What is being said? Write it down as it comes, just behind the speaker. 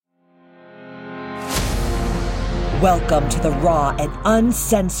Welcome to the raw and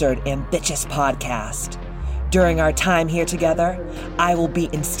uncensored Ambitious Podcast. During our time here together, I will be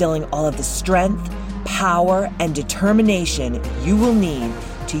instilling all of the strength, power, and determination you will need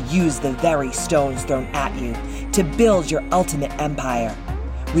to use the very stones thrown at you to build your ultimate empire.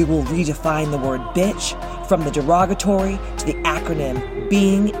 We will redefine the word bitch from the derogatory to the acronym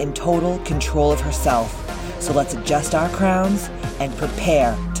being in total control of herself. So let's adjust our crowns and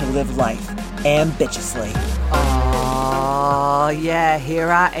prepare to live life ambitiously. Oh, yeah, here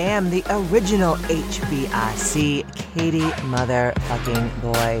I am, the original HBIC, Katie motherfucking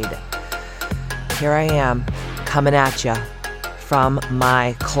Boyd. Here I am, coming at ya from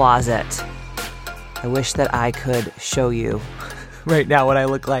my closet. I wish that I could show you right now what I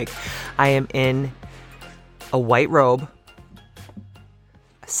look like. I am in a white robe,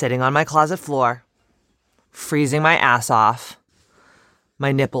 sitting on my closet floor, freezing my ass off.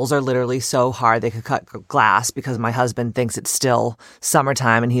 My nipples are literally so hard they could cut glass because my husband thinks it's still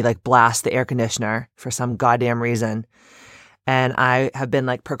summertime and he blasts the air conditioner for some goddamn reason. And I have been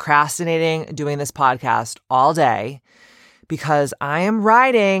procrastinating doing this podcast all day because I am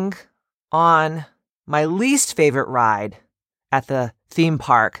riding on my least favorite ride at the theme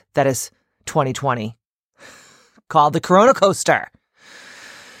park that is 2020 called the Corona Coaster.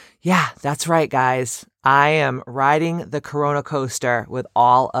 Yeah, that's right, guys. I am riding the Corona Coaster with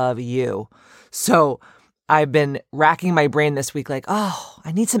all of you. So I've been racking my brain this week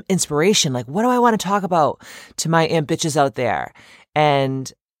I need some inspiration. What do I want to talk about to my ambitches out there?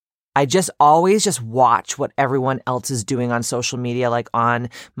 And I always watch what everyone else is doing on social media, on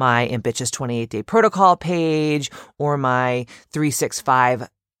my Ambitious 28-Day Protocol page or my 365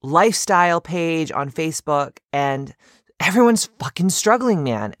 Lifestyle page on Facebook. And everyone's fucking struggling,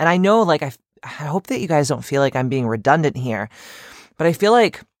 man. And I know, I hope that you guys don't feel like I'm being redundant here, but I feel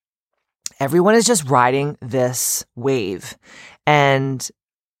like everyone is just riding this wave. And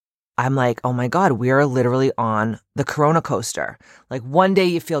I'm oh my God, we are literally on the Corona Coaster. One day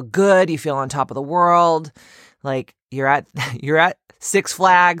you feel good, you feel on top of the world. You're at Six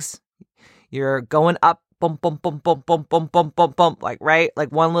Flags, you're going up, bump, bump, bump, bump, bump, bump, bump, bump, bump, right?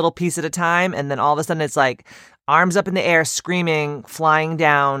 One little piece at a time. And then all of a sudden it's arms up in the air, screaming, flying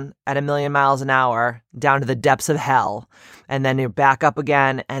down at 1,000,000 miles an hour down to the depths of hell. And then you're back up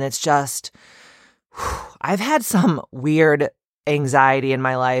again. And it's just, I've had some weird anxiety in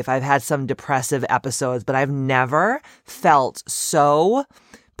my life. I've had some depressive episodes, but I've never felt so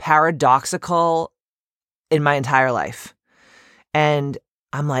paradoxical in my entire life. And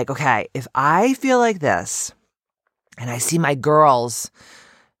I'm okay, if I feel like this and I see my girls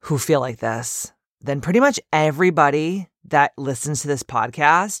who feel like this, then pretty much everybody that listens to this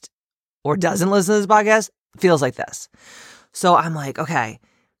podcast or doesn't listen to this podcast feels like this. So I'm okay,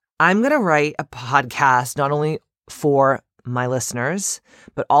 I'm going to write a podcast not only for my listeners,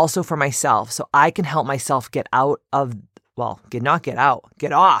 but also for myself so I can help myself get off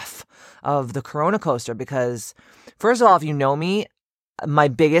of the Corona Coaster. Because first of all, if you know me, my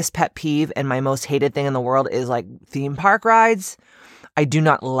biggest pet peeve and my most hated thing in the world is theme park rides. I do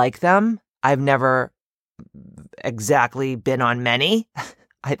not like them. I've never exactly been on many.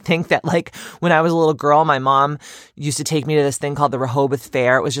 I think that when I was a little girl, my mom used to take me to this thing called the Rehoboth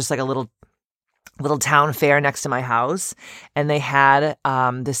Fair. It was just a little town fair next to my house. And they had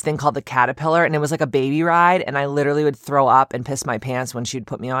this thing called the Caterpillar, and it was a baby ride. And I literally would throw up and piss my pants when she'd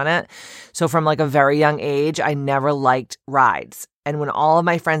put me on it. So from a very young age, I never liked rides. And when all of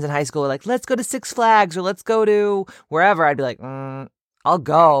my friends in high school were let's go to Six Flags or let's go to wherever, I'd be I'll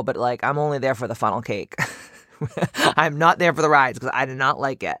go, but I'm only there for the funnel cake. I'm not there for the rides because I did not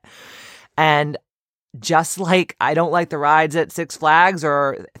like it. And just I don't like the rides at Six Flags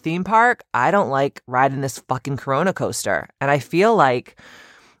or theme park, I don't like riding this fucking Corona Coaster. And I feel I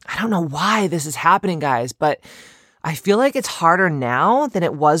don't know why this is happening, guys, but I feel it's harder now than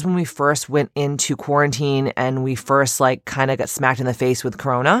it was when we first went into quarantine and we first kind of got smacked in the face with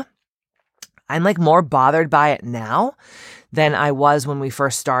Corona. I'm more bothered by it now than I was when we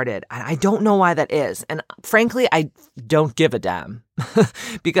first started. I don't know why that is. And frankly, I don't give a damn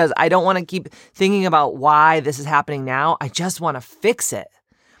because I don't want to keep thinking about why this is happening now. I just want to fix it.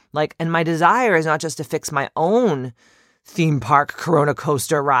 And my desire is not just to fix my own theme park Corona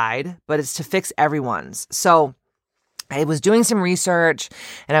Coaster ride, but it's to fix everyone's. So I was doing some research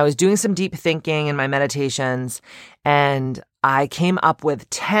and I was doing some deep thinking in my meditations, and I came up with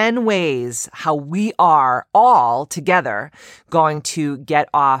 10 ways how we are all together going to get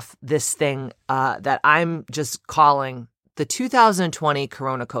off this thing that I'm just calling the 2020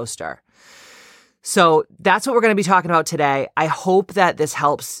 Corona Coaster. So that's what we're going to be talking about today. I hope that this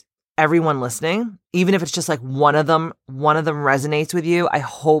helps everyone listening, even if it's just like one of them resonates with you, I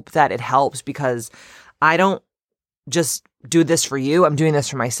hope that it helps, because I don't just do this for you. I'm doing this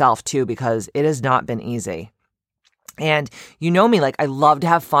for myself too, because it has not been easy. And you know me, like I love to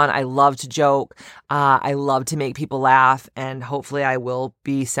have fun. I love to joke. I love to make people laugh, and hopefully I will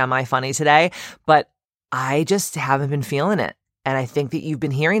be semi-funny today, but I just haven't been feeling it. And I think that you've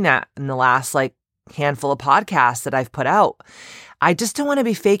been hearing that in the last like handful of podcasts that I've put out. I just don't want to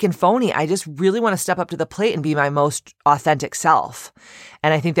be fake and phony. I just really want to step up to the plate and be my most authentic self.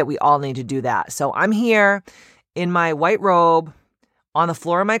 And I think that we all need to do that. So I'm here in my white robe on the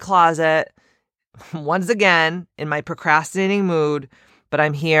floor of my closet, once again in my procrastinating mood, but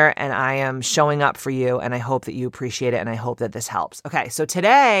I'm here and I am showing up for you, and I hope that you appreciate it, and I hope that this helps. Okay, so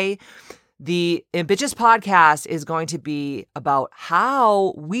today, the Ambitious podcast is going to be about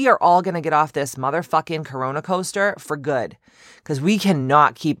how we are all going to get off this motherfucking Corona coaster for good, because we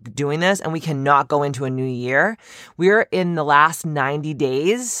cannot keep doing this, and we cannot go into a new year. We're in the last 90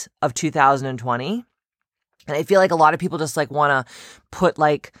 days of 2020, and I feel like a lot of people just like want to put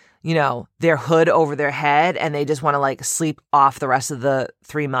like, you know, their hood over their head, and they just want to like sleep off the rest of the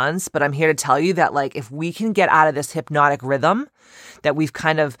 3 months. But I'm here to tell you that like, if we can get out of this hypnotic rhythm that we've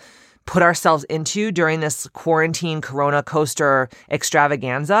kind of put ourselves into during this quarantine Corona coaster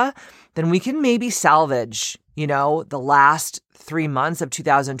extravaganza, then we can maybe salvage, you know, the last 3 months of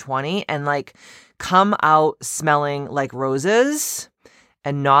 2020 and like come out smelling like roses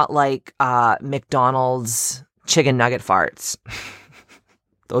and not like McDonald's chicken nugget farts.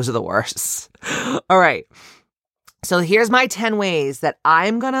 Those are the worst. All right. So here's my 10 ways that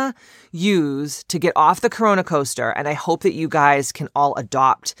I'm going to use to get off the Corona coaster. And I hope that you guys can all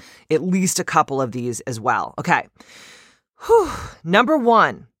adopt at least a couple of these as well. Okay. Whew. Number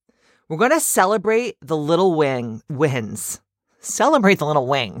 1, we're going to celebrate the little wins. Celebrate the little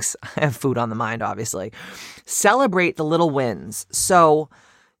wings. I have food on the mind, obviously. Celebrate the little wins. So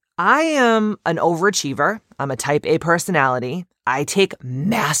I am an overachiever. I'm a type A personality. I take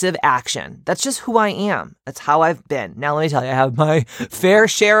massive action. That's just who I am. That's how I've been. Now, let me tell you, I have my fair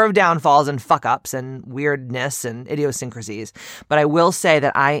share of downfalls and fuck-ups and weirdness and idiosyncrasies. But I will say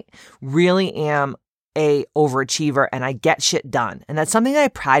that I really am a overachiever, and I get shit done. And that's something that I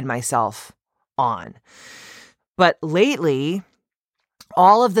pride myself on. But lately,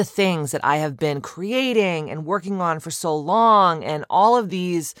 all of the things that I have been creating and working on for so long, and all of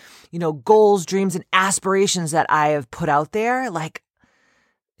these, you know, goals, dreams, and aspirations that I have put out there, like,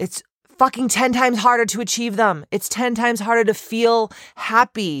 it's fucking 10 times harder to achieve them. It's 10 times harder to feel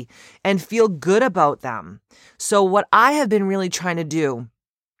happy and feel good about them. So what I have been really trying to do,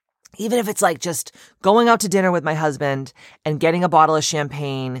 even if it's like just going out to dinner with my husband and getting a bottle of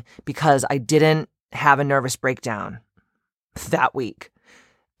champagne because I didn't have a nervous breakdown that week,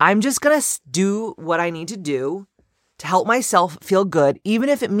 I'm just going to do what I need to do to help myself feel good, even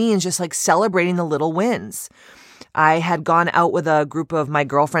if it means just like celebrating the little wins. I had gone out with a group of my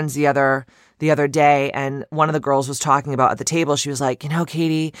girlfriends the other day, and one of the girls was talking about at the table, she was like, you know,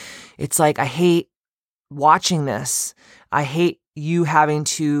 Katie, it's like, I hate watching this. I hate you having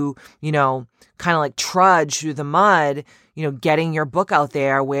to, you know, kind of like trudge through the mud, you know, getting your book out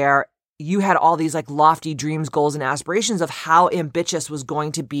there where you had all these like lofty dreams, goals, and aspirations of how Ambitious was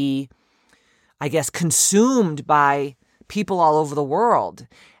going to be, I guess, consumed by people all over the world.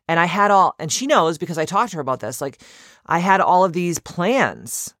 And and she knows because I talked to her about this, like I had all of these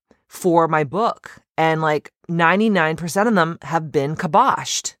plans for my book, and like 99% of them have been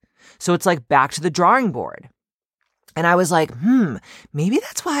kiboshed. So it's like back to the drawing board. And I was like, maybe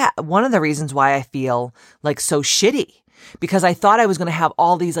that's one of the reasons why I feel like so shitty. Because I thought I was going to have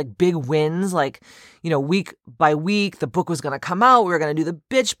all these like big wins, like, you know, week by week, the book was going to come out. We were going to do the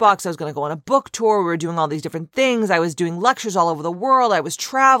bitch box. I was going to go on a book tour. We were doing all these different things. I was doing lectures all over the world. I was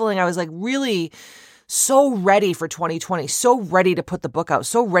traveling. I was like really so ready for 2020, so ready to put the book out,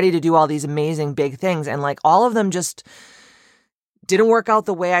 so ready to do all these amazing big things. And like all of them just didn't work out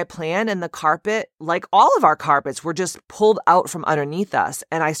the way I planned. And the carpet, like all of our carpets, were just pulled out from underneath us.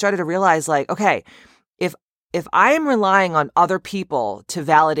 And I started to realize like, okay, if I am relying on other people to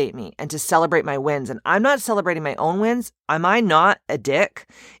validate me and to celebrate my wins, and I'm not celebrating my own wins, am I not a dick?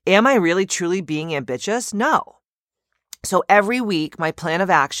 Am I really truly being ambitious? No. So every week, my plan of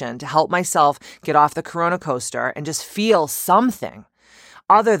action to help myself get off the Corona coaster and just feel something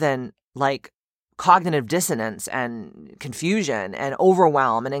other than like cognitive dissonance and confusion and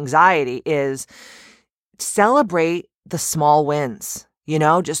overwhelm and anxiety is celebrate the small wins. You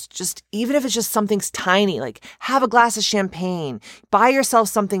know, just even if it's just something tiny, like have a glass of champagne, buy yourself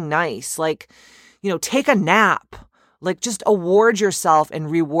something nice, like, you know, take a nap, Like just award yourself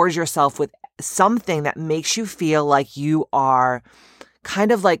and reward yourself with something that makes you feel like you are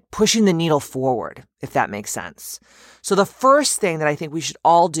kind of like pushing the needle forward, if that makes sense. So the first thing that I think we should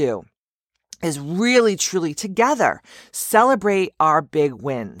all do is really, truly together celebrate our big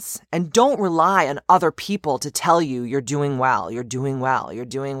wins and don't rely on other people to tell you you're doing well, you're doing well, you're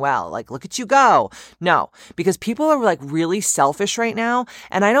doing well. Like, look at you go. No, because people are like really selfish right now.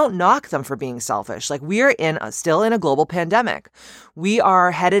 And I don't knock them for being selfish. Like we are still in a global pandemic. We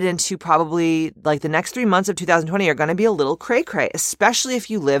are headed into probably like the next 3 months of 2020 are going to be a little cray cray, especially if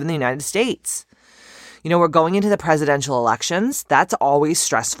you live in the United States. You know, we're going into the presidential elections. That's always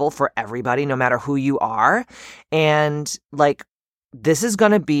stressful for everybody, no matter who you are. And like, this is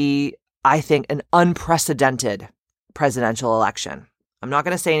going to be, I think, an unprecedented presidential election. I'm not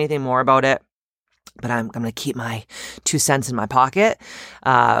going to say anything more about it, but I'm going to keep my 2 cents in my pocket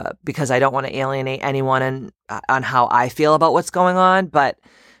because I don't want to alienate anyone on how I feel about what's going on. But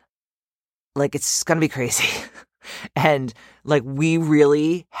like, it's going to be crazy. And like, we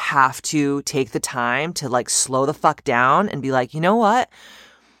really have to take the time to like slow the fuck down and be like, you know what?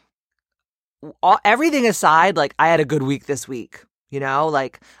 Everything aside, like I had a good week this week, you know,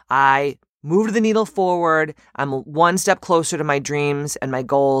 like I moved the needle forward. I'm one step closer to my dreams and my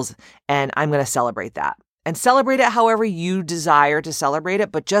goals, and I'm going to celebrate that and celebrate it however you desire to celebrate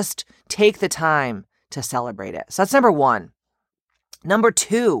it, but just take the time to celebrate it. So that's number one. Number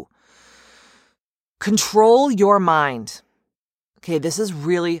two, control your mind. Okay, this is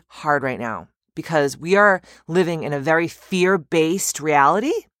really hard right now because we are living in a very fear-based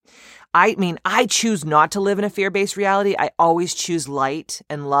reality. I mean, I choose not to live in a fear-based reality. I always choose light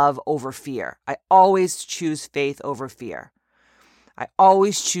and love over fear. I always choose faith over fear. I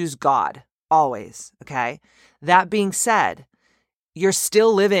always choose God. Always. Okay? That being said, you're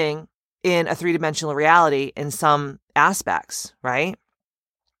still living in a three-dimensional reality in some aspects, right?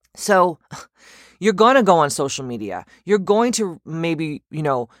 So you're going to go on social media. You're going to maybe,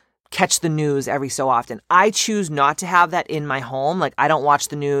 catch the news every so often. I choose not to have that in my home. Like I don't watch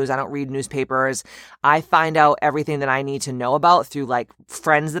the news. I don't read newspapers. I find out everything that I need to know about through like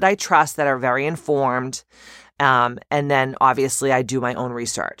friends that I trust that are very informed. And then obviously I do my own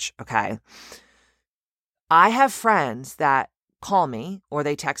research. Okay. I have friends that call me or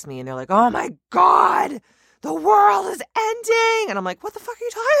they text me and they're like, oh my God, the world is ending. And I'm like, what the fuck are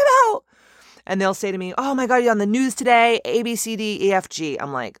you talking about? And they'll say to me, oh my God, you're on the news today, A, B, C, D, E, F, G.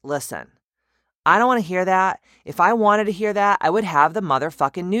 I'm like, listen, I don't want to hear that. If I wanted to hear that, I would have the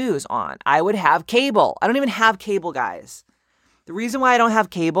motherfucking news on. I would have cable. I don't even have cable, guys. The reason why I don't have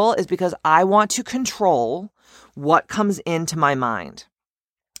cable is because I want to control what comes into my mind.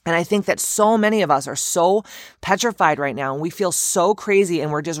 And I think that so many of us are so petrified right now and we feel so crazy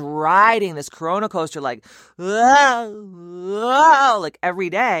and we're just riding this Corona coaster like every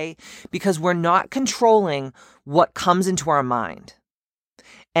day because we're not controlling what comes into our mind.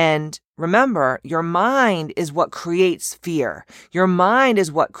 And remember, your mind is what creates fear. Your mind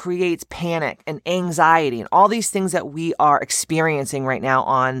is what creates panic and anxiety and all these things that we are experiencing right now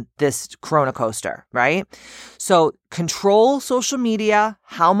on this Corona coaster, right? So control social media,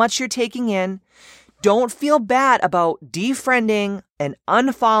 how much you're taking in. Don't feel bad about defriending and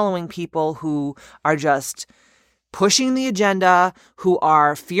unfollowing people who are just pushing the agenda, who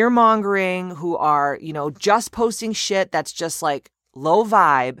are fear-mongering, who are, just posting shit that's just like low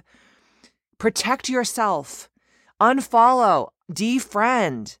vibe. Protect yourself. Unfollow,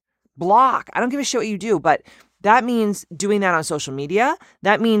 defriend, block. I don't give a shit what you do, but that means doing that on social media.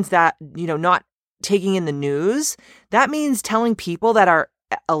 That means that, not taking in the news. That means telling people that are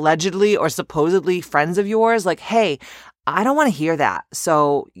allegedly or supposedly friends of yours, like, hey, I don't want to hear that.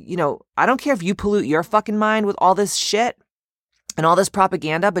 So, I don't care if you pollute your fucking mind with all this shit and all this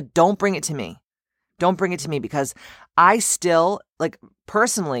propaganda, but don't bring it to me. Don't bring it to me because I still,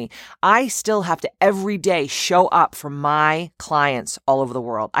 personally, I still have to every day show up for my clients all over the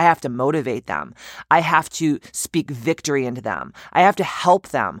world. I have to motivate them. I have to speak victory into them. I have to help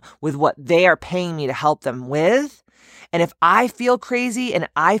them with what they are paying me to help them with. And if I feel crazy and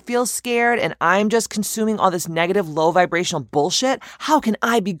I feel scared and I'm just consuming all this negative, low vibrational bullshit, how can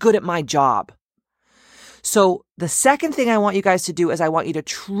I be good at my job? So the second thing I want you guys to do is I want you to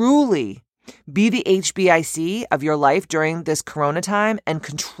truly be the HBIC of your life during this Corona time and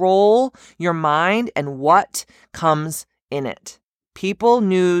control your mind and what comes in it. People,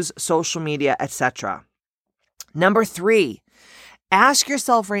 news, social media, etc. Number 3, ask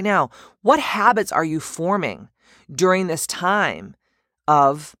yourself right now, what habits are you forming during this time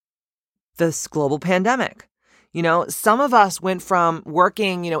of this global pandemic? You know, some of us went from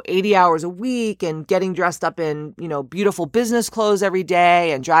working, 80 hours a week and getting dressed up in, beautiful business clothes every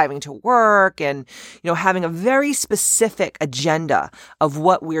day and driving to work and, having a very specific agenda of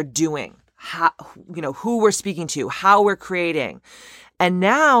what we're doing, how, who we're speaking to, how we're creating. And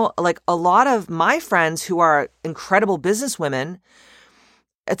now, like a lot of my friends who are incredible businesswomen,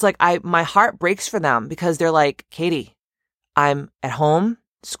 it's like my heart breaks for them because they're like, Katie, I'm at home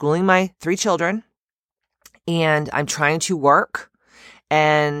schooling my 3 children. And I'm trying to work,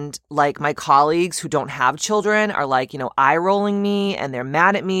 and like my colleagues who don't have children are like, eye rolling me, and they're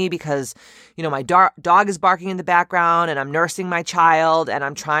mad at me because, my dog is barking in the background and I'm nursing my child and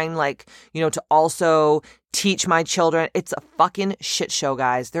I'm trying to also teach my children. It's a fucking shit show,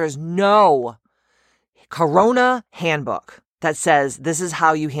 guys. There's no Corona handbook that says this is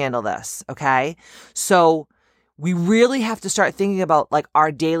how you handle this. Okay. So we really have to start thinking about like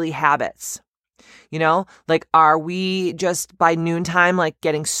our daily habits. Are we just by noontime, like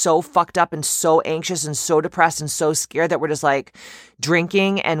getting so fucked up and so anxious and so depressed and so scared that we're just like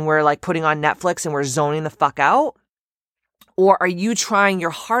drinking and we're like putting on Netflix and we're zoning the fuck out? Or are you trying your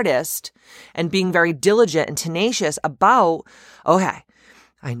hardest and being very diligent and tenacious about, okay,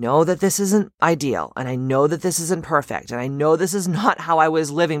 I know that this isn't ideal and I know that this isn't perfect and I know this is not how I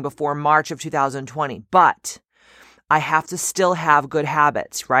was living before March of 2020, but I have to still have good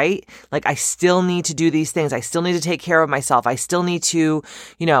habits, right? Like I still need to do these things. I still need to take care of myself. I still need to,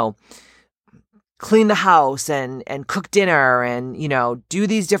 clean the house and cook dinner and, do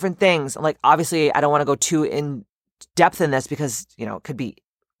these different things. Like obviously I don't want to go too in depth in this because, it could be,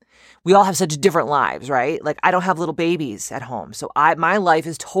 we all have such different lives, right? Like I don't have little babies at home. So my life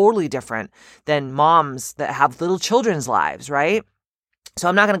is totally different than moms that have little children's lives, right? So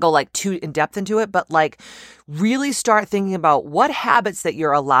I'm not going to go like too in depth into it, but like really start thinking about what habits that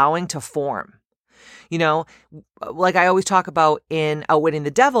you're allowing to form. Like I always talk about in Outwitting the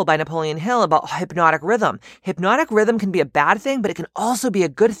Devil by Napoleon Hill about hypnotic rhythm. Hypnotic rhythm can be a bad thing, but it can also be a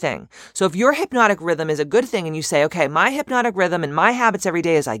good thing. So if your hypnotic rhythm is a good thing and you say, okay, my hypnotic rhythm and my habits every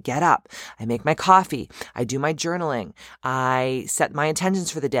day is I get up, I make my coffee, I do my journaling, I set my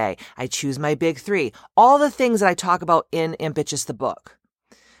intentions for the day, I choose my big 3, all the things that I talk about in Ambitious the book.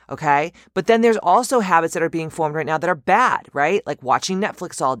 Okay. But then there's also habits that are being formed right now that are bad, right? Like watching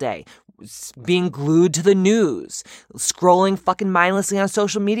Netflix all day, being glued to the news, scrolling fucking mindlessly on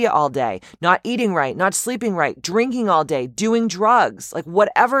social media all day, not eating right, not sleeping right, drinking all day, doing drugs, like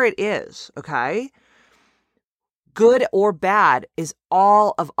whatever it is. Okay. Good or bad is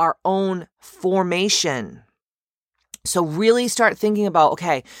all of our own formation. So really start thinking about,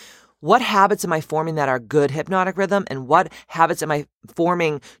 okay, what habits am I forming that are good hypnotic rhythm? And what habits am I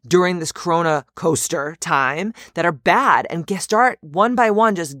forming during this Corona coaster time that are bad? And start one by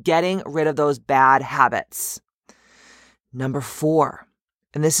one just getting rid of those bad habits. Number 4,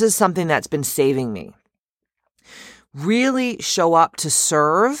 and this is something that's been saving me. Really show up to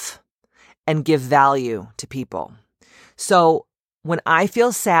serve and give value to people. So when I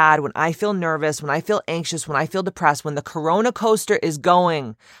feel sad, when I feel nervous, when I feel anxious, when I feel depressed, when the Corona coaster is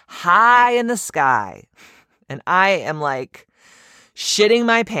going high in the sky and I am like shitting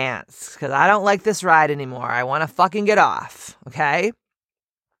my pants because I don't like this ride anymore. I want to fucking get off. Okay.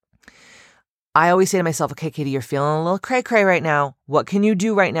 I always say to myself, okay, Katie, you're feeling a little cray-cray right now. What can you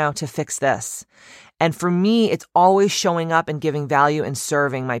do right now to fix this? And for me, it's always showing up and giving value and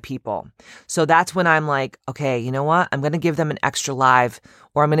serving my people. So that's when I'm like, okay, you know what? I'm going to give them an extra live,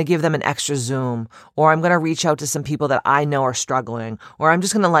 or I'm going to give them an extra Zoom, or I'm going to reach out to some people that I know are struggling, or I'm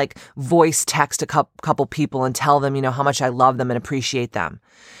just going to like voice text a couple people and tell them, how much I love them and appreciate them.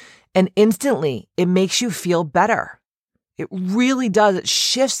 And instantly it makes you feel better. It really does. It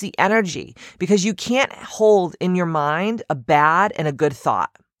shifts the energy because you can't hold in your mind a bad and a good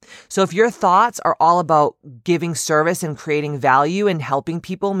thought. So if your thoughts are all about giving service and creating value and helping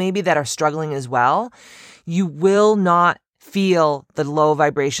people maybe that are struggling as well, you will not feel the low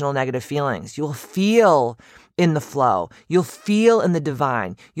vibrational negative feelings. You'll feel in the flow. You'll feel in the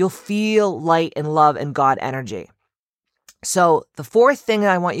divine. You'll feel light and love and God energy. So the 4th thing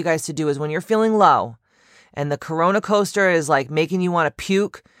that I want you guys to do is when you're feeling low and the Corona coaster is like making you want to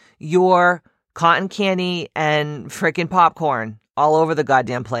puke your cotton candy and freaking popcorn all over the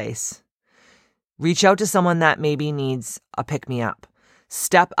goddamn place, reach out to someone that maybe needs a pick-me-up.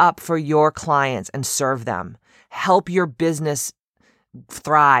 Step up for your clients and serve them. Help your business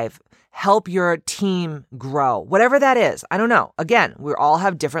thrive. Help your team grow. Whatever that is. I don't know. Again, we all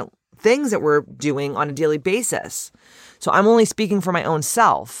have different things that we're doing on a daily basis. So I'm only speaking for my own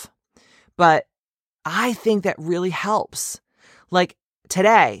self. But I think that really helps. Like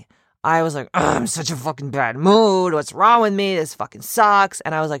today, I was like, I'm such a fucking bad mood. What's wrong with me? This fucking sucks.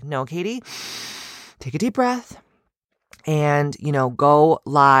 And I was like, no, Katie, take a deep breath and, go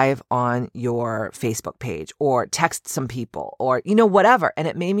live on your Facebook page or text some people or, whatever. And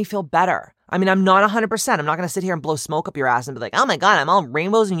it made me feel better. I mean, I'm not 100%. I'm not going to sit here and blow smoke up your ass and be like, oh my God, I'm all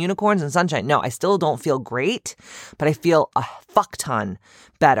rainbows and unicorns and sunshine. No, I still don't feel great, but I feel a fuck ton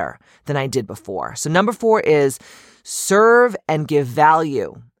better than I did before. So number 4 is serve and give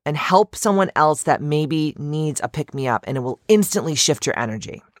value and help someone else that maybe needs a pick-me-up, and it will instantly shift your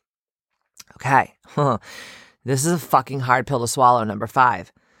energy. Okay. This is a fucking hard pill to swallow. Number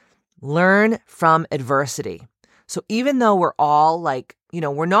 5, learn from adversity. So even though we're all like,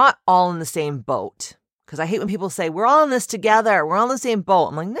 we're not all in the same boat, because I hate when people say, we're all in this together. We're all in the same boat.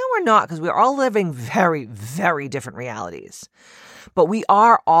 I'm like, no, we're not, because we're all living very, very different realities. But we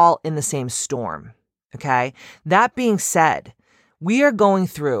are all in the same storm. Okay. That being said, we are going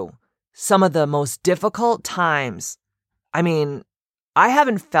through some of the most difficult times. I mean, I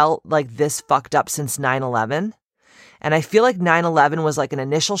haven't felt like this fucked up since 9/11. And I feel like 9/11 was like an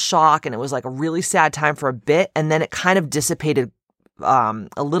initial shock, and it was like a really sad time for a bit. And then it kind of dissipated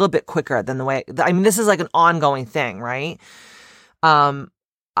a little bit quicker than the way, this is like an ongoing thing, right? I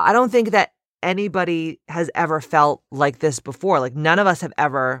don't think that anybody has ever felt like this before. Like none of us have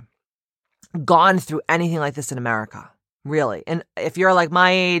ever gone through anything like this in America, really. And if you're like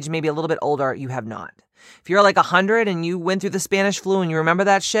my age, maybe a little bit older, you have not. If you're like 100 and you went through the Spanish flu and you remember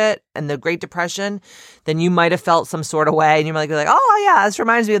that shit and the Great Depression, then you might have felt some sort of way, and you might be like, oh yeah, this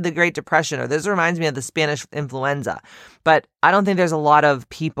reminds me of the Great Depression, or this reminds me of the Spanish influenza. But I don't think there's a lot of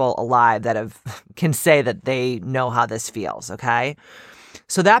people alive that can say that they know how this feels, okay?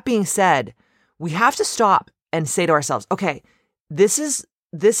 So that being said, we have to stop and say to ourselves, okay, this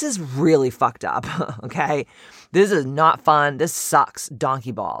is really fucked up, okay? This is not fun. This sucks,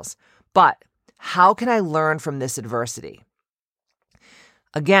 donkey balls. But how can I learn from this adversity?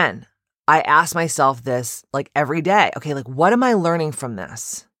 Again, I ask myself this like every day. Okay, like what am I learning from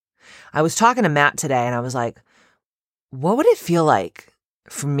this? I was talking to Matt today and I was like, what would it feel like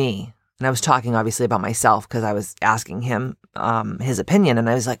for me? And I was talking obviously about myself because I was asking him his opinion. And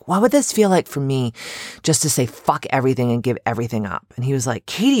I was like, what would this feel like for me just to say fuck everything and give everything up? And he was like,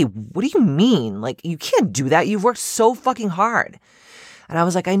 Katie, what do you mean? Like, you can't do that. You've worked so fucking hard. And I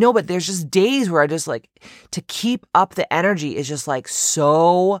was like, I know, but there's just days where I just like, to keep up the energy is just like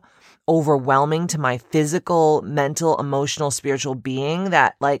so overwhelming to my physical, mental, emotional, spiritual being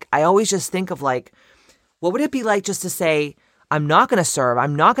that like, I always just think of like, what would it be like just to say, I'm not going to serve.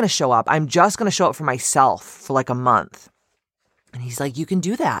 I'm not going to show up. I'm just going to show up for myself for like a month. And he's like, you can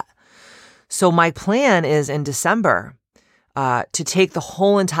do that. So my plan is in December to take the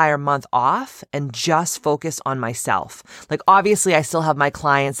whole entire month off and just focus on myself. Like, obviously, I still have my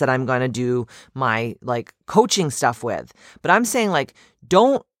clients that I'm going to do my like coaching stuff with. But I'm saying like,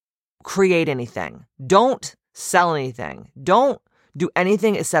 don't create anything. Don't sell anything. Don't do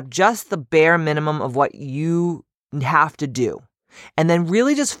anything except just the bare minimum of what you have to do. And then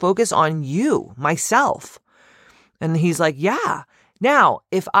really just focus on you, myself. And he's like, yeah. Now,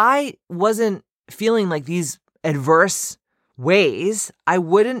 if I wasn't feeling like these adverse ways, I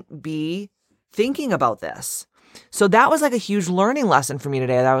wouldn't be thinking about this. So that was like a huge learning lesson for me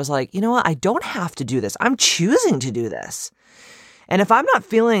today. That I was like, you know what? I don't have to do this. I'm choosing to do this. And if I'm not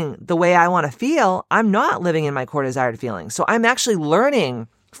feeling the way I want to feel, I'm not living in my core desired feelings. So I'm actually learning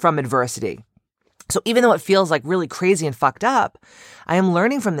from adversity. So even though it feels like really crazy and fucked up, I am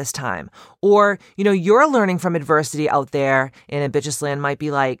learning from this time. Or, you're learning from adversity out there in a bitches land might be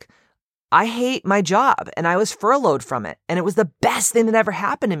like, I hate my job and I was furloughed from it. And it was the best thing that ever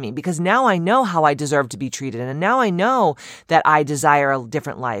happened to me because now I know how I deserve to be treated. And now I know that I desire a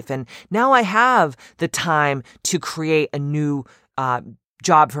different life. And now I have the time to create a new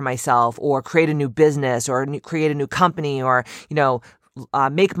job for myself or create a new business or create a new company or,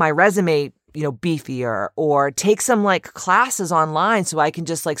 make my resume beefier or take some like classes online so I can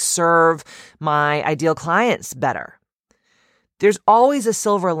just like serve my ideal clients better. There's always a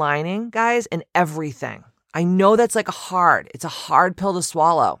silver lining, guys, in everything. I know that's like it's a hard pill to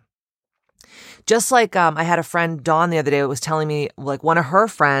swallow. Just like I had a friend, Dawn, the other day was telling me like one of her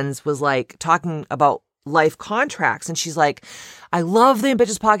friends was like talking about life contracts. And she's like, I love the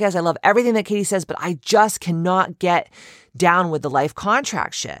Bitches podcast. I love everything that Katie says, but I just cannot get down with the life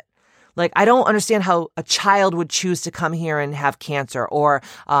contract shit. Like, I don't understand how a child would choose to come here and have cancer, or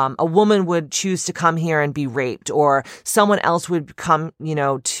a woman would choose to come here and be raped, or someone else would come,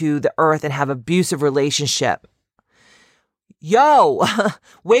 to the earth and have abusive relationship. Yo,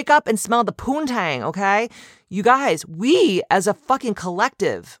 wake up and smell the poontang, okay? You guys, we as a fucking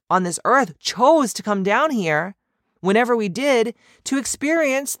collective on this earth chose to come down here whenever we did to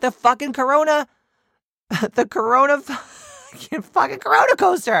experience the fucking fucking Corona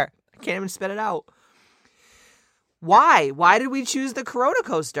coaster. I can't even spit it out. Why? Why did we choose the Corona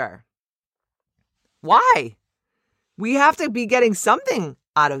coaster? Why? We have to be getting something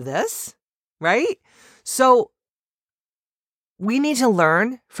out of this, right? So we need to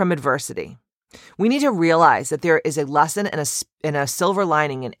learn from adversity. We need to realize that there is a lesson and a silver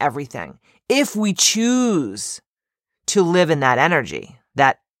lining in everything if we choose to live in that energy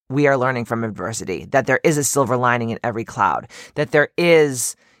that we are learning from adversity, that there is a silver lining in every cloud, that there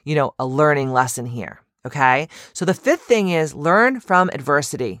is, a learning lesson here. Okay. So the fifth thing is learn from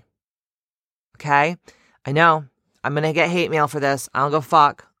adversity. Okay. I know I'm going to get hate mail for this. I don't go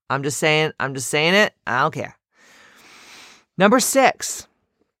fuck. I'm just saying it. I don't care. Number 6,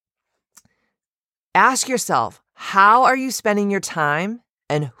 ask yourself, how are you spending your time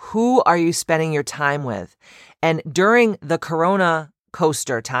and who are you spending your time with? And during the Corona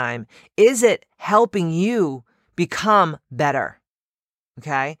coaster time, is it helping you become better?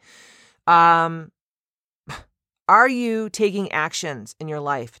 Okay. Are you taking actions in your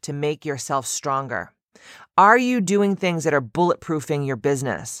life to make yourself stronger? Are you doing things that are bulletproofing your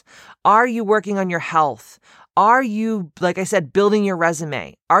business? Are you working on your health? Are you, like I said, building your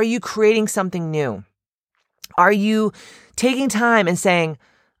resume? Are you creating something new? Are you taking time and saying,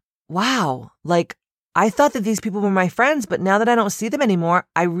 wow, like I thought that these people were my friends, but now that I don't see them anymore,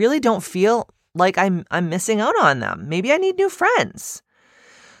 I really don't feel like I'm missing out on them. Maybe I need new friends.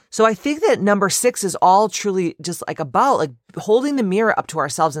 So I think that number 6 is all truly just like about like holding the mirror up to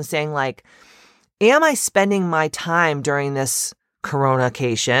ourselves and saying like, am I spending my time during this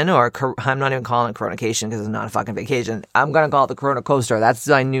Corona-cation, or I'm not even calling it Corona-cation because it's not a fucking vacation. I'm going to call it the Corona Coaster. That's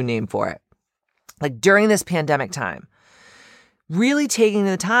my new name for it. Like during this pandemic time, really taking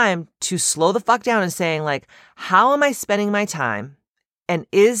the time to slow the fuck down and saying like, how am I spending my time? And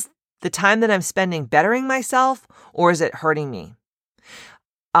is the time that I'm spending bettering myself or is it hurting me?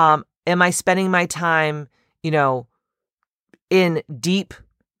 Am I spending my time, in deep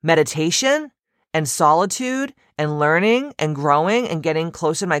meditation and solitude and learning and growing and getting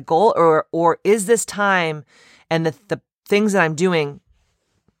closer to my goal? Or is this time and the things that I'm doing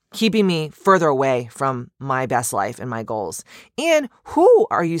keeping me further away from my best life and my goals? And who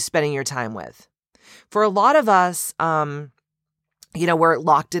are you spending your time with? For a lot of us, we're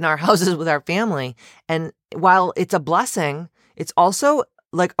locked in our houses with our family. And while it's a blessing, it's also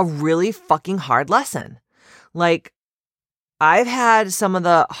like a really fucking hard lesson. Like, I've had some of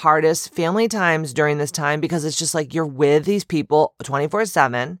the hardest family times during this time because it's just like you're with these people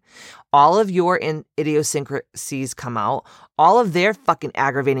 24/7. All of your idiosyncrasies come out. All of their fucking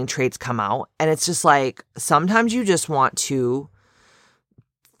aggravating traits come out. And it's just like sometimes you just want to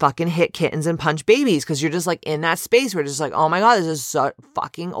fucking hit kittens and punch babies because you're just like in that space where it's just like, oh my God, this is so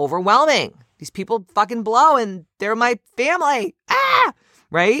fucking overwhelming. These people fucking blow and they're my family.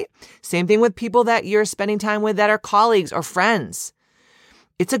 Right? Same thing with people that you're spending time with that are colleagues or friends.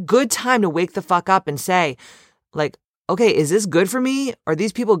 It's a good time to wake the fuck up and say, like, okay, is this good for me? Are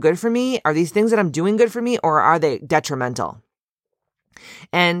these people good for me? Are these things that I'm doing good for me? Or are they detrimental?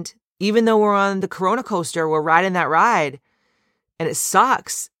 And even though we're on the Corona coaster, we're riding that ride and it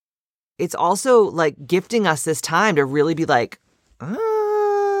sucks. It's also like gifting us this time to really be like,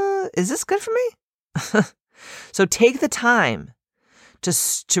 is this good for me? So take the time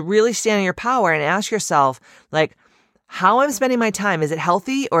to really stand in your power and ask yourself, like, how I'm spending my time. Is it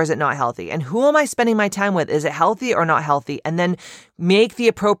healthy or is it not healthy? And who am I spending my time with? Is it healthy or not healthy? And then make the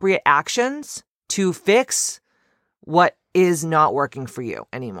appropriate actions to fix what is not working for you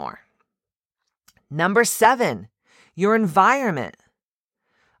anymore. Number 7, your environment.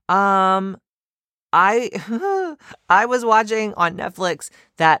 I was watching on Netflix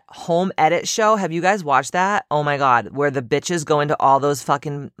that home edit show. Have you guys watched that? Oh my God, where the bitches go into all those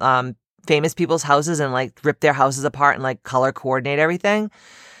fucking famous people's houses and like rip their houses apart and like color coordinate everything.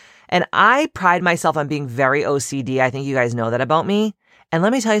 And I pride myself on being very OCD. I think you guys know that about me. And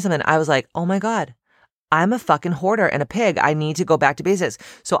let me tell you something. I was like, oh my God, I'm a fucking hoarder and a pig. I need to go back to basics.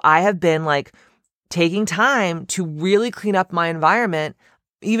 So I have been like taking time to really clean up my environment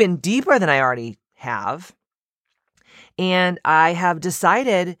even deeper than I already have. And I have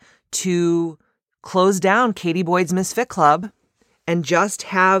decided to close down Katie Boyd's Misfit Club and just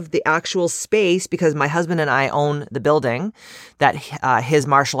have the actual space, because my husband and I own the building that his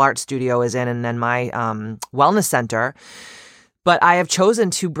martial arts studio is in, and then my wellness center. But I have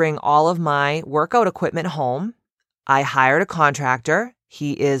chosen to bring all of my workout equipment home. I hired a contractor.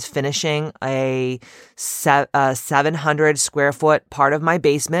 He is finishing a 700 square foot part of my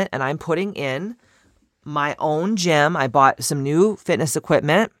basement, and I'm putting in my own gym. I bought some new fitness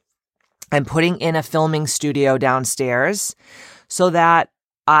equipment. I'm putting in a filming studio downstairs so that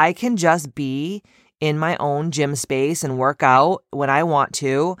I can just be in my own gym space and work out when I want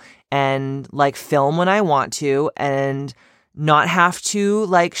to and like film when I want to and not have to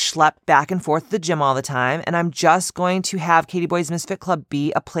like schlep back and forth to the gym all the time. And I'm just going to have Katie Boy's Misfit Club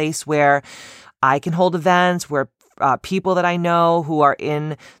be a place where I can hold events, where people that I know who are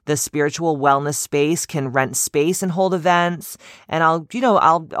in the spiritual wellness space can rent space and hold events. And I'll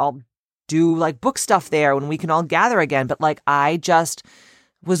do like book stuff there when we can all gather again. But like, I just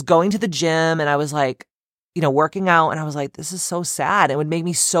was going to the gym and I was like, working out, and I was like, this is so sad. It would make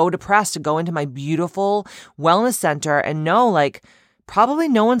me so depressed to go into my beautiful wellness center and know like probably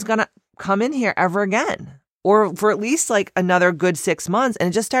no one's going to come in here ever again, or for at least like another good 6 months. And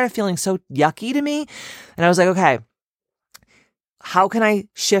it just started feeling so yucky to me. And I was like, okay, how can I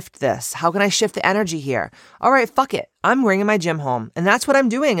shift this? How can I shift the energy here? All right, fuck it. I'm bringing my gym home. And that's what I'm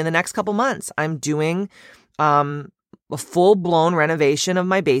doing in the next couple months. I'm doing, a full-blown renovation of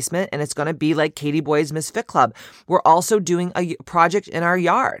my basement, and it's going to be like Katie Boy's Misfit Club. We're also doing a project in our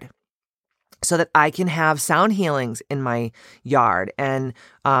yard so that I can have sound healings in my yard and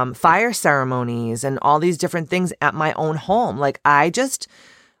fire ceremonies and all these different things at my own home. Like guys,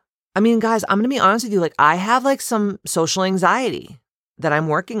 I'm going to be honest with you. Like I have like some social anxiety that I'm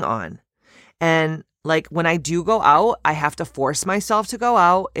working on. And like when I do go out, I have to force myself to go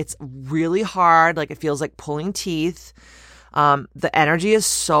out. It's really hard. Like it feels like pulling teeth. The energy is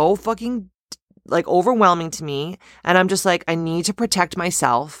so fucking like overwhelming to me. And I'm just like, I need to protect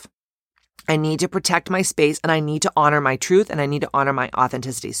myself. I need to protect my space, and I need to honor my truth, and I need to honor my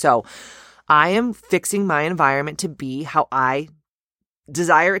authenticity. So I am fixing my environment to be how I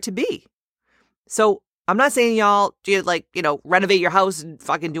desire it to be. So I'm not saying y'all like, renovate your house and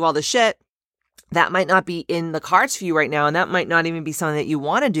fucking do all this shit. That might not be in the cards for you right now. And that might not even be something that you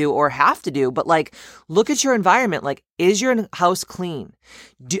want to do or have to do. But like, look at your environment. Like, is your house clean?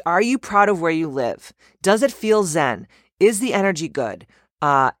 Are you proud of where you live? Does it feel zen? Is the energy good?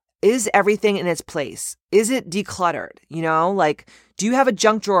 Is everything in its place? Is it decluttered? Like, do you have a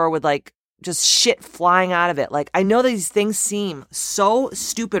junk drawer with like just shit flying out of it? Like, I know these things seem so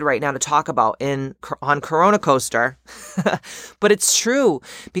stupid right now to talk about on Corona Coaster, but it's true,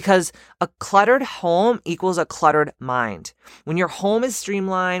 because a cluttered home equals a cluttered mind. When your home is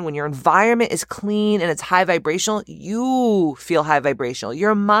streamlined, when your environment is clean and it's high vibrational, you feel high vibrational.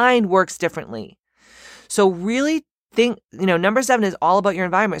 Your mind works differently. So really think, number 7 is all about your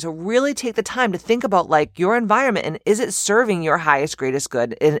environment. So really take the time to think about like your environment, and is it serving your highest, greatest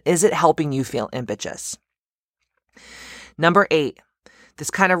good? And is it helping you feel ambitious? Number 8, this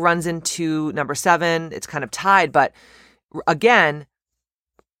kind of runs into number 7. It's kind of tied, but again,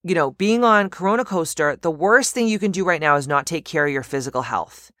 being on Corona Coaster, the worst thing you can do right now is not take care of your physical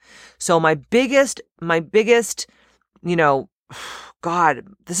health. So my biggest, God,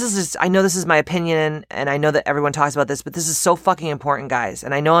 this is just, I know this is my opinion, and I know that everyone talks about this, but this is so fucking important, guys.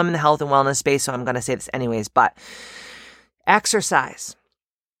 And I know I'm in the health and wellness space, so I'm going to say this anyways, but exercise,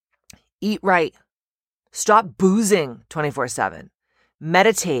 eat right, stop boozing 24/7,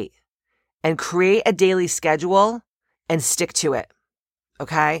 meditate, and create a daily schedule and stick to it.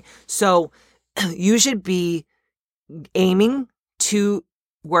 Okay? So you should be aiming to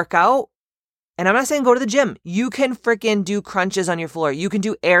work out. And I'm not saying go to the gym. You can freaking do crunches on your floor. You can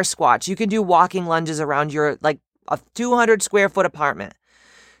do air squats. You can do walking lunges around your like a 200 square foot apartment.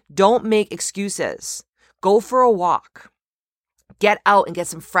 Don't make excuses. Go for a walk. Get out and get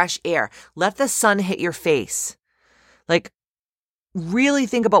some fresh air. Let the sun hit your face. Like, really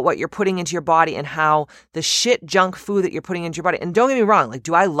think about what you're putting into your body and how the shit junk food that you're putting into your body. And don't get me wrong, like,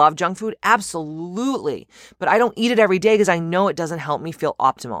 do I love junk food? Absolutely. But I don't eat it every day because I know it doesn't help me feel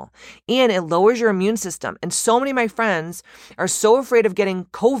optimal. And it lowers your immune system. And so many of my friends are so afraid of getting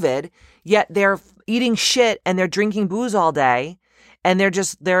COVID, yet they're eating shit and they're drinking booze all day, and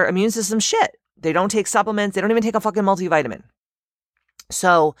their immune system's shit. They don't take supplements. They don't even take a fucking multivitamin.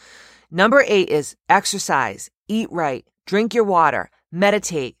 So number 8 is exercise, eat right, drink your water,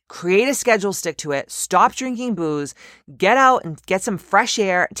 meditate, create a schedule, stick to it, stop drinking booze, get out and get some fresh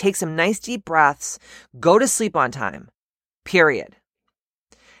air, take some nice deep breaths, go to sleep on time, period.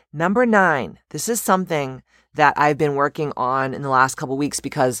 Number 9, this is something that I've been working on in the last couple weeks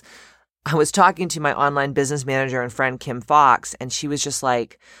because I was talking to my online business manager and friend, Kim Fox, and she was just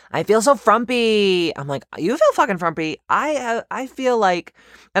like, I feel so frumpy. I'm like, you feel fucking frumpy. I feel like,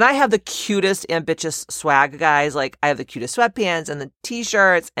 and I have the cutest ambitious swag, guys. Like, I have the cutest sweatpants and the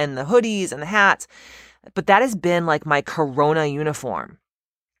t-shirts and the hoodies and the hats. But that has been like my Corona uniform.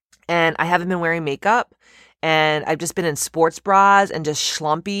 And I haven't been wearing makeup. And I've just been in sports bras and just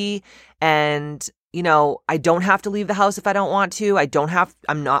schlumpy. And I don't have to leave the house if I don't want to. I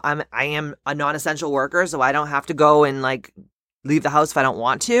am a non-essential worker, so I don't have to go and like leave the house if I don't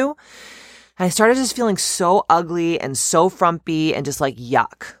want to. And I started just feeling so ugly and so frumpy and just like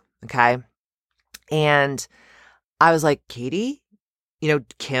yuck. Okay. And I was like, Katie,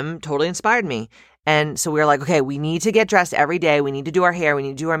 Kim totally inspired me. And so we were like, okay, we need to get dressed every day. We need to do our hair. We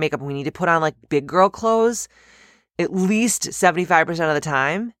need to do our makeup. We need to put on like big girl clothes at least 75% of the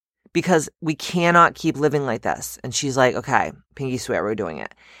time, because we cannot keep living like this. And she's like, okay, pinky swear, we're doing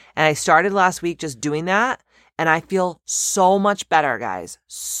it. And I started last week just doing that. And I feel so much better, guys.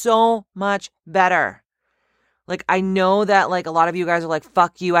 So much better. Like, I know that like a lot of you guys are like,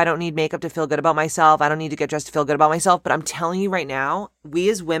 fuck you. I don't need makeup to feel good about myself. I don't need to get dressed to feel good about myself. But I'm telling you right now, we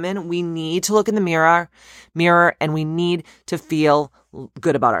as women, we need to look in the mirror, and we need to feel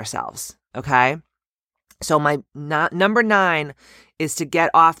good about ourselves. Okay. So my number 9 is to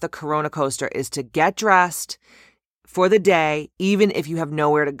get off the Corona coaster, is to get dressed for the day, even if you have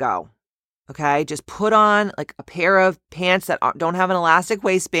nowhere to go. Okay. Just put on like a pair of pants that don't have an elastic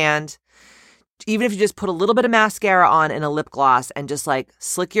waistband. Even if you just put a little bit of mascara on and a lip gloss and just like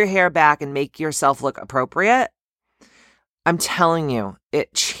slick your hair back and make yourself look appropriate. I'm telling you,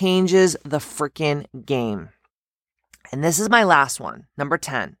 it changes the freaking game. And this is my last one, number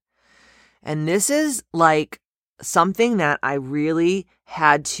 10. And this is like something that I really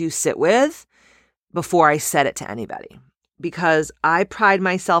had to sit with before I said it to anybody, because I pride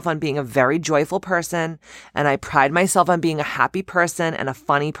myself on being a very joyful person, and I pride myself on being a happy person and a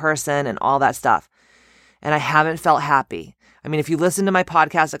funny person and all that stuff. And I haven't felt happy. I mean, if you listen to my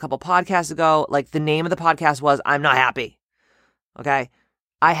podcast a couple podcasts ago, like the name of the podcast was I'm Not Happy. Okay.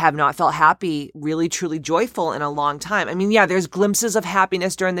 I have not felt happy, really, truly joyful in a long time. I mean, yeah, there's glimpses of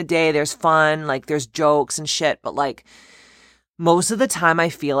happiness during the day. There's fun, like there's jokes and shit. But like most of the time I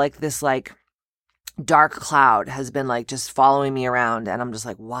feel like this like dark cloud has been like just following me around. And I'm just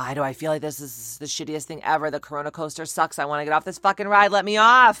like, why do I feel like this is the shittiest thing ever? The Corona coaster sucks. I want to get off this fucking ride. Let me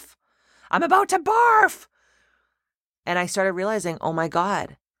off. I'm about to barf. And I started realizing, oh my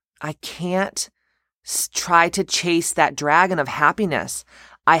God, I can't try to chase that dragon of happiness.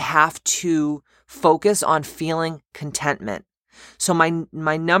 I have to focus on feeling contentment. So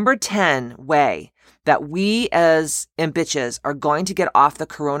my number 10 way that we as bitches are going to get off the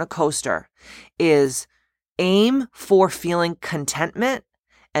Corona coaster is aim for feeling contentment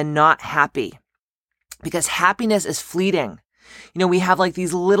and not happy, because happiness is fleeting. We have like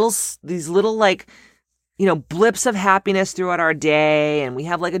these little like, blips of happiness throughout our day. And we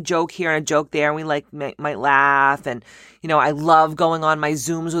have like a joke here and a joke there. And we like might laugh. And, I love going on my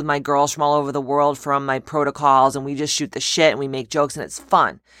Zooms with my girls from all over the world from my protocols. And we just shoot the shit and we make jokes and it's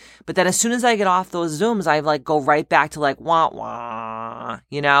fun. But then as soon as I get off those Zooms, I like go right back to like, wah, wah,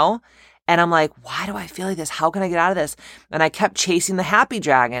 And I'm like, why do I feel like this? How can I get out of this? And I kept chasing the happy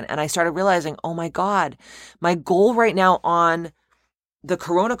dragon. And I started realizing, oh my God, my goal right now on the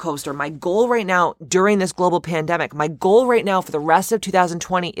Corona coaster, my goal right now during this global pandemic, my goal right now for the rest of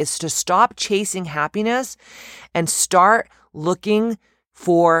 2020 is to stop chasing happiness and start looking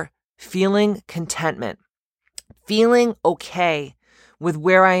for feeling contentment, feeling okay with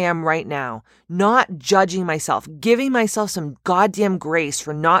where I am right now, not judging myself, giving myself some goddamn grace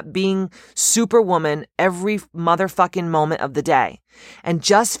for not being superwoman every motherfucking moment of the day, and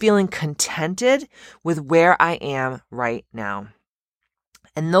just feeling contented with where I am right now.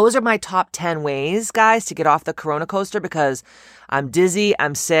 And those are my top 10 ways, guys, to get off the Corona coaster, because I'm dizzy,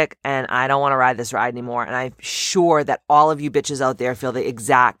 I'm sick, and I don't want to ride this ride anymore. And I'm sure that all of you bitches out there feel the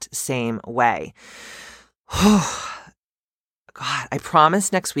exact same way. God, I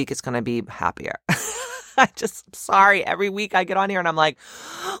promise next week it's going to be happier. I'm sorry. Every week I get on here and I'm like,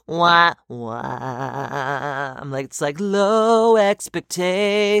 wah. I'm like, it's like low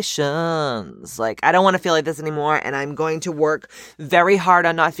expectations. Like, I don't want to feel like this anymore. And I'm going to work very hard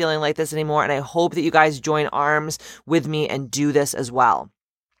on not feeling like this anymore. And I hope that you guys join arms with me and do this as well.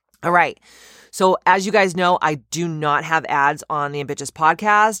 All right. So as you guys know, I do not have ads on the Ambitious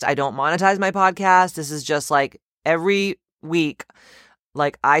podcast. I don't monetize my podcast. This is just like every week,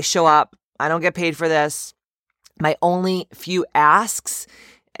 like I show up. I don't get paid for this. My only few asks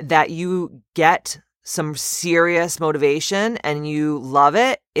that you get some serious motivation and you love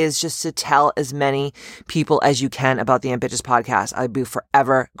it is just to tell as many people as you can about the Ambitious podcast. I'd be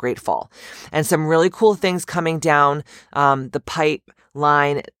forever grateful. And some really cool things coming down the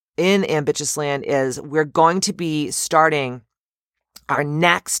pipeline in Ambitious Land is we're going to be starting our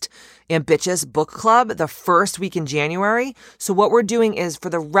next Ambitious Book Club the first week in January. So what we're doing is for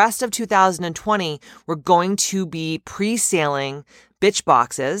the rest of 2020, we're going to be pre-selling Bitch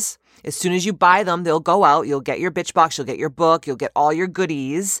Boxes. As soon as you buy them, they'll go out. You'll get your Bitch Box, you'll get your book, you'll get all your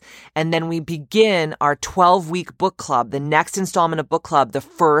goodies. And then we begin our 12-week book club, the next installment of book club, the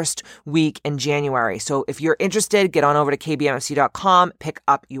first week in January. So if you're interested, get on over to kbmfc.com, pick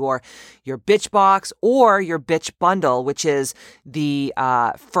up your Bitch Box or your Bitch Bundle, which is the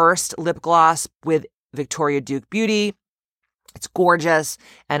first lip gloss with Victoria Duke Beauty. It's gorgeous,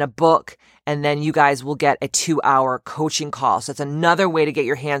 and a book, and then you guys will get a 2-hour coaching call. So it's another way to get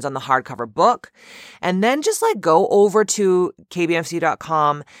your hands on the hardcover book. And then just go over to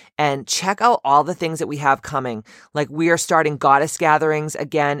kbmc.com and check out all the things that we have coming. We are starting Goddess Gatherings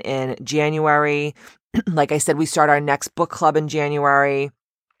again in January. Like I said, we start our next book club in January.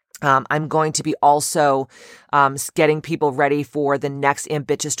 I'm going to be also getting people ready for the next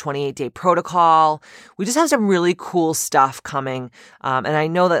Ambitious 28-day protocol. We just have some really cool stuff coming. And I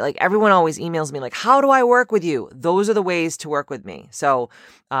know that everyone always emails me how do I work with you? Those are the ways to work with me. So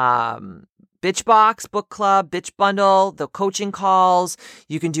Bitch Box, Book Club, Bitch Bundle, the coaching calls.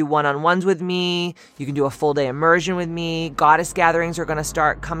 You can do one-on-ones with me. You can do a full-day immersion with me. Goddess Gatherings are going to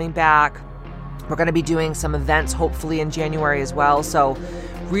start coming back. We're going to be doing some events hopefully in January as well. So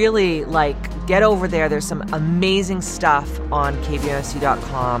really get over there. There's some amazing stuff on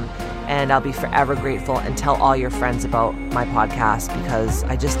kbmfc.com, and I'll be forever grateful, and tell all your friends about my podcast because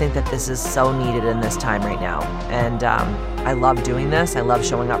I just think that this is so needed in this time right now. And I love doing this. I love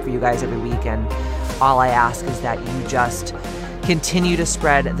showing up for you guys every week, and all I ask is that you just continue to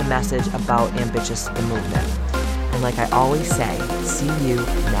spread the message about Ambitious the movement. And like I always say, see you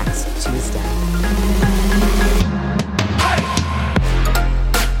next Tuesday.